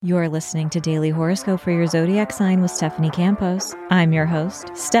You're listening to Daily Horoscope for your zodiac sign with Stephanie Campos. I'm your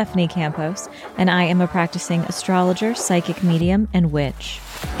host, Stephanie Campos, and I am a practicing astrologer, psychic medium, and witch.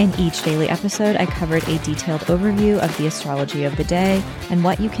 In each daily episode, I covered a detailed overview of the astrology of the day and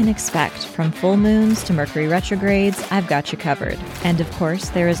what you can expect from full moons to Mercury retrogrades. I've got you covered. And of course,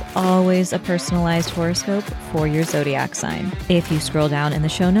 there is always a personalized horoscope for your zodiac sign. If you scroll down in the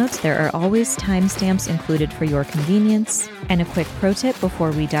show notes, there are always timestamps included for your convenience. And a quick pro tip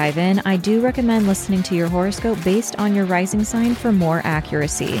before we dive in, I do recommend listening to your horoscope based on your rising sign for more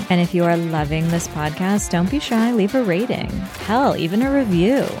accuracy. And if you are loving this podcast, don't be shy, leave a rating. Hell, even a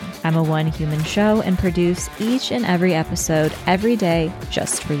review. I'm a one human show and produce each and every episode every day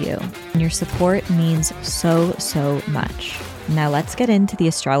just for you. And your support means so much. Now let's get into the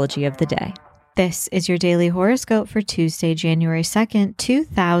astrology of the day. This is your daily horoscope for Tuesday, January 2nd,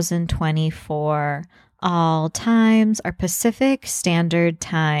 2024. All times are Pacific Standard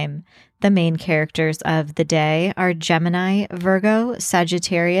Time. The main characters of the day are Gemini, Virgo,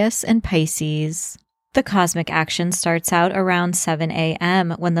 Sagittarius, and Pisces. The cosmic action starts out around 7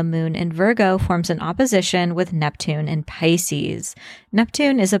 a.m. when the moon in Virgo forms an opposition with Neptune in Pisces.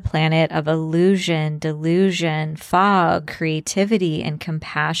 Neptune is a planet of illusion, delusion, fog, creativity, and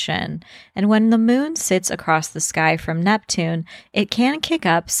compassion. And when the moon sits across the sky from Neptune, it can kick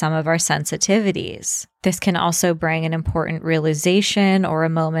up some of our sensitivities. This can also bring an important realization or a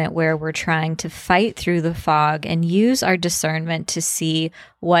moment where we're trying to fight through the fog and use our discernment to see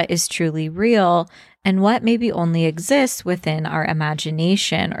what is truly real and what maybe only exists within our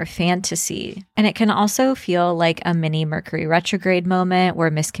imagination or fantasy. And it can also feel like a mini Mercury retrograde moment where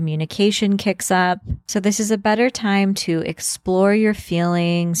miscommunication kicks up. So this is a better time to explore your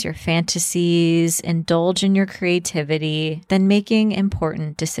feelings, your fantasies, indulge in your creativity, than making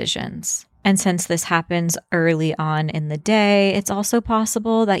important decisions. And since this happens early on in the day, it's also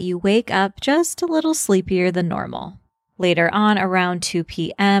possible that you wake up just a little sleepier than normal. Later on, around 2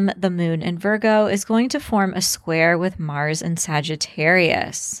 p.m., the moon in Virgo is going to form a square with Mars in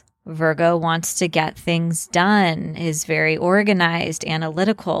Sagittarius. Virgo wants to get things done, is very organized,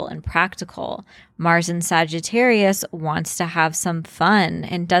 analytical, and practical. Mars in Sagittarius wants to have some fun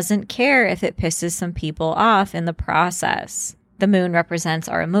and doesn't care if it pisses some people off in the process. The moon represents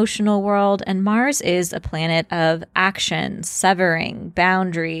our emotional world, and Mars is a planet of action, severing,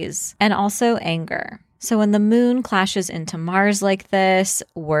 boundaries, and also anger. So when the moon clashes into Mars like this,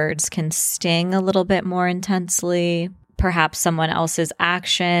 words can sting a little bit more intensely. Perhaps someone else's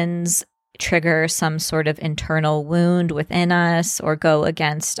actions trigger some sort of internal wound within us or go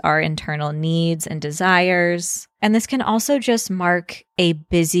against our internal needs and desires. And this can also just mark a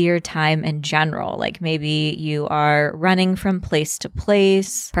busier time in general. Like maybe you are running from place to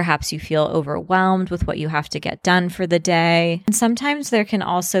place. Perhaps you feel overwhelmed with what you have to get done for the day. And sometimes there can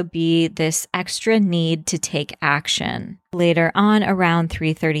also be this extra need to take action. Later on, around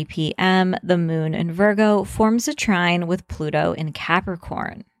 3:30 p.m., the moon in Virgo forms a trine with Pluto in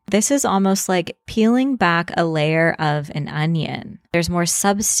Capricorn. This is almost like peeling back a layer of an onion. There's more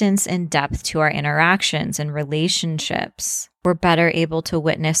substance and depth to our interactions and relationships. We're better able to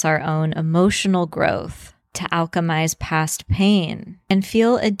witness our own emotional growth, to alchemize past pain, and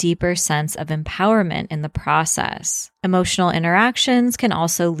feel a deeper sense of empowerment in the process. Emotional interactions can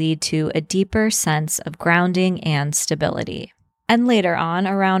also lead to a deeper sense of grounding and stability. And later on,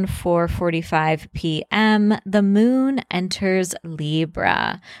 around 4:45 p.m., the moon enters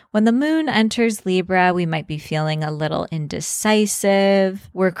Libra. When the moon enters Libra, we might be feeling a little indecisive.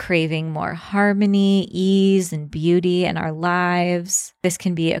 We're craving more harmony, ease, and beauty in our lives. This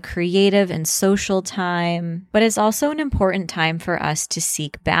can be a creative and social time, but it's also an important time for us to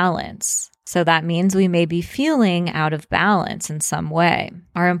seek balance. So that means we may be feeling out of balance in some way.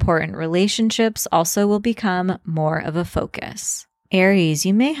 Our important relationships also will become more of a focus. Aries,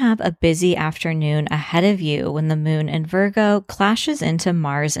 you may have a busy afternoon ahead of you when the moon in Virgo clashes into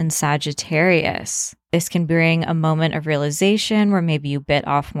Mars in Sagittarius. This can bring a moment of realization where maybe you bit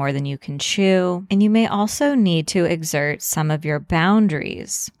off more than you can chew, and you may also need to exert some of your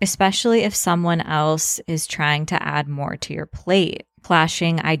boundaries, especially if someone else is trying to add more to your plate.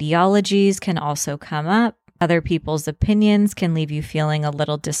 Clashing ideologies can also come up. Other people's opinions can leave you feeling a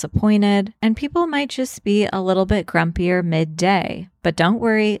little disappointed, and people might just be a little bit grumpier midday. But don't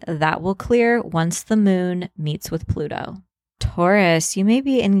worry, that will clear once the moon meets with Pluto. Taurus, you may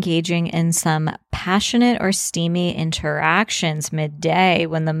be engaging in some passionate or steamy interactions midday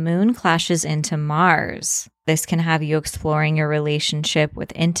when the moon clashes into Mars. This can have you exploring your relationship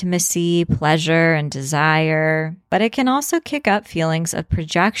with intimacy, pleasure, and desire, but it can also kick up feelings of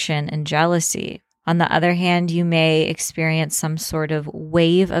projection and jealousy. On the other hand, you may experience some sort of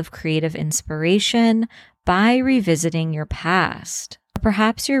wave of creative inspiration by revisiting your past.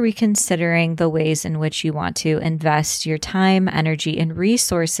 Perhaps you're reconsidering the ways in which you want to invest your time, energy, and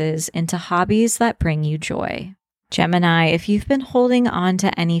resources into hobbies that bring you joy. Gemini, if you've been holding on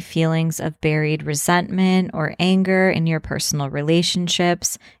to any feelings of buried resentment or anger in your personal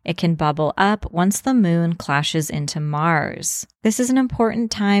relationships, it can bubble up once the moon clashes into Mars. This is an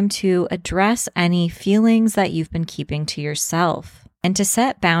important time to address any feelings that you've been keeping to yourself and to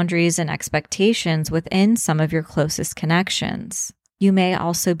set boundaries and expectations within some of your closest connections. You may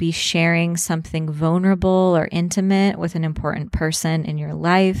also be sharing something vulnerable or intimate with an important person in your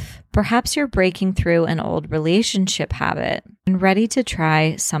life. Perhaps you're breaking through an old relationship habit and ready to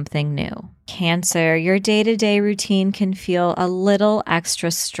try something new. Cancer, your day-to-day routine can feel a little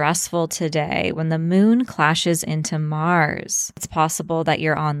extra stressful today when the moon clashes into Mars. It's possible that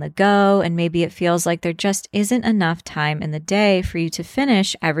you're on the go and maybe it feels like there just isn't enough time in the day for you to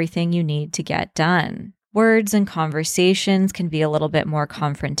finish everything you need to get done. Words and conversations can be a little bit more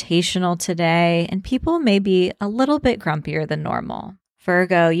confrontational today, and people may be a little bit grumpier than normal.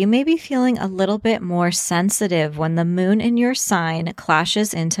 Virgo, you may be feeling a little bit more sensitive when the moon in your sign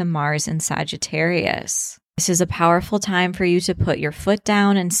clashes into Mars in Sagittarius. This is a powerful time for you to put your foot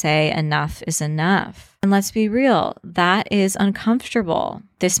down and say enough is enough. And let's be real, that is uncomfortable.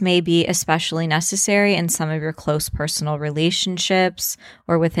 This may be especially necessary in some of your close personal relationships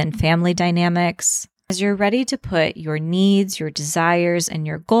or within family dynamics, as you're ready to put your needs, your desires, and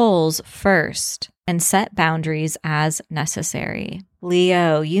your goals first and set boundaries as necessary.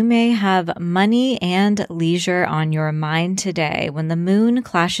 Leo, you may have money and leisure on your mind today when the moon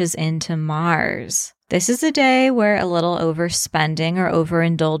clashes into Mars. This is a day where a little overspending or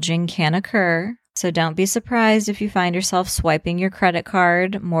overindulging can occur, so don't be surprised if you find yourself swiping your credit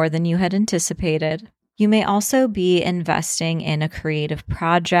card more than you had anticipated. You may also be investing in a creative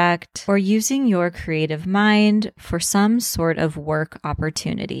project or using your creative mind for some sort of work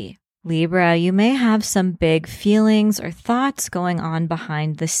opportunity. Libra, you may have some big feelings or thoughts going on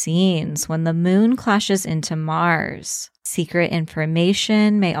behind the scenes when the moon clashes into Mars. Secret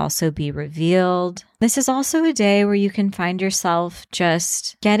information may also be revealed. This is also a day where you can find yourself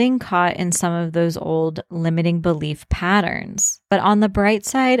just getting caught in some of those old limiting belief patterns. But on the bright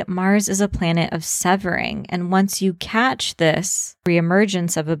side, Mars is a planet of severing, and once you catch this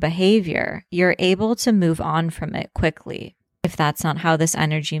reemergence of a behavior, you're able to move on from it quickly. If that's not how this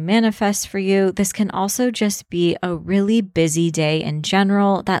energy manifests for you, this can also just be a really busy day in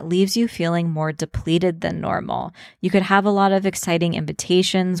general that leaves you feeling more depleted than normal. You could have a lot of exciting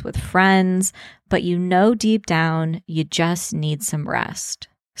invitations with friends, but you know deep down you just need some rest.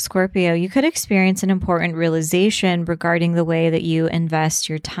 Scorpio, you could experience an important realization regarding the way that you invest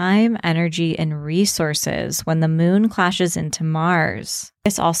your time, energy, and resources when the moon clashes into Mars.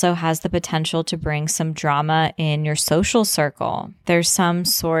 This also has the potential to bring some drama in your social circle. There's some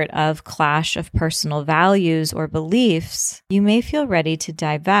sort of clash of personal values or beliefs. You may feel ready to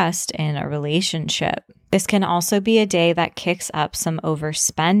divest in a relationship. This can also be a day that kicks up some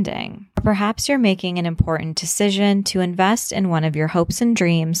overspending. Or perhaps you're making an important decision to invest in one of your hopes and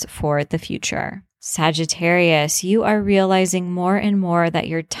dreams for the future. Sagittarius, you are realizing more and more that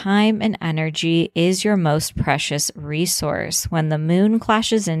your time and energy is your most precious resource when the moon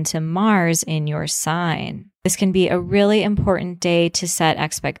clashes into Mars in your sign. This can be a really important day to set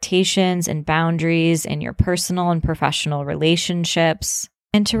expectations and boundaries in your personal and professional relationships,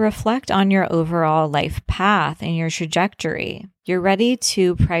 and to reflect on your overall life path and your trajectory. You're ready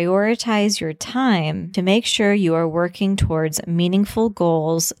to prioritize your time to make sure you are working towards meaningful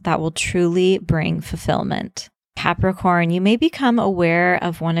goals that will truly bring fulfillment. Capricorn, you may become aware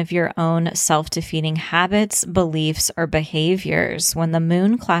of one of your own self-defeating habits, beliefs, or behaviors when the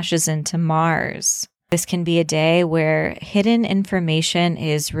moon clashes into Mars. This can be a day where hidden information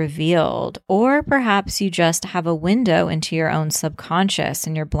is revealed, or perhaps you just have a window into your own subconscious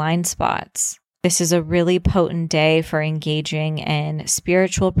and your blind spots. This is a really potent day for engaging in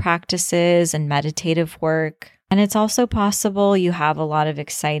spiritual practices and meditative work. And it's also possible you have a lot of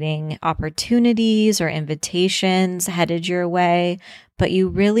exciting opportunities or invitations headed your way, but you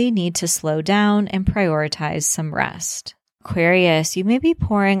really need to slow down and prioritize some rest. Aquarius, you may be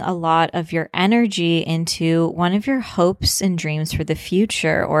pouring a lot of your energy into one of your hopes and dreams for the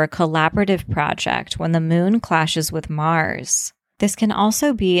future or a collaborative project when the moon clashes with Mars. This can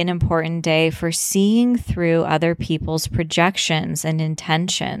also be an important day for seeing through other people's projections and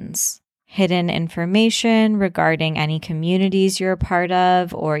intentions. Hidden information regarding any communities you're a part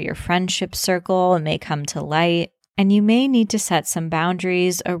of or your friendship circle may come to light. And you may need to set some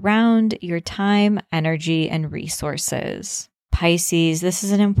boundaries around your time, energy, and resources. Pisces, this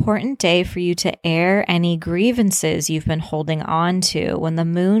is an important day for you to air any grievances you've been holding on to when the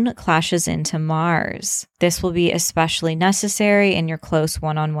moon clashes into Mars. This will be especially necessary in your close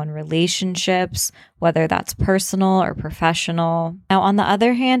one-on-one relationships, whether that's personal or professional. Now, on the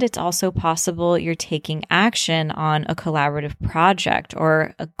other hand, it's also possible you're taking action on a collaborative project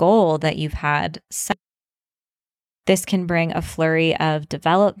or a goal that you've had set. This can bring a flurry of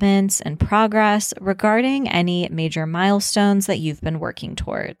developments and progress regarding any major milestones that you've been working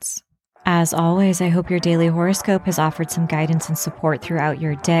towards. As always, I hope your daily horoscope has offered some guidance and support throughout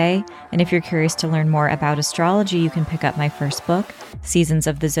your day. And if you're curious to learn more about astrology, you can pick up my first book, Seasons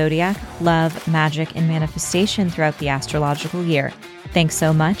of the Zodiac, Love, Magic, and Manifestation Throughout the Astrological Year. Thanks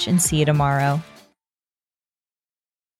so much, and see you tomorrow.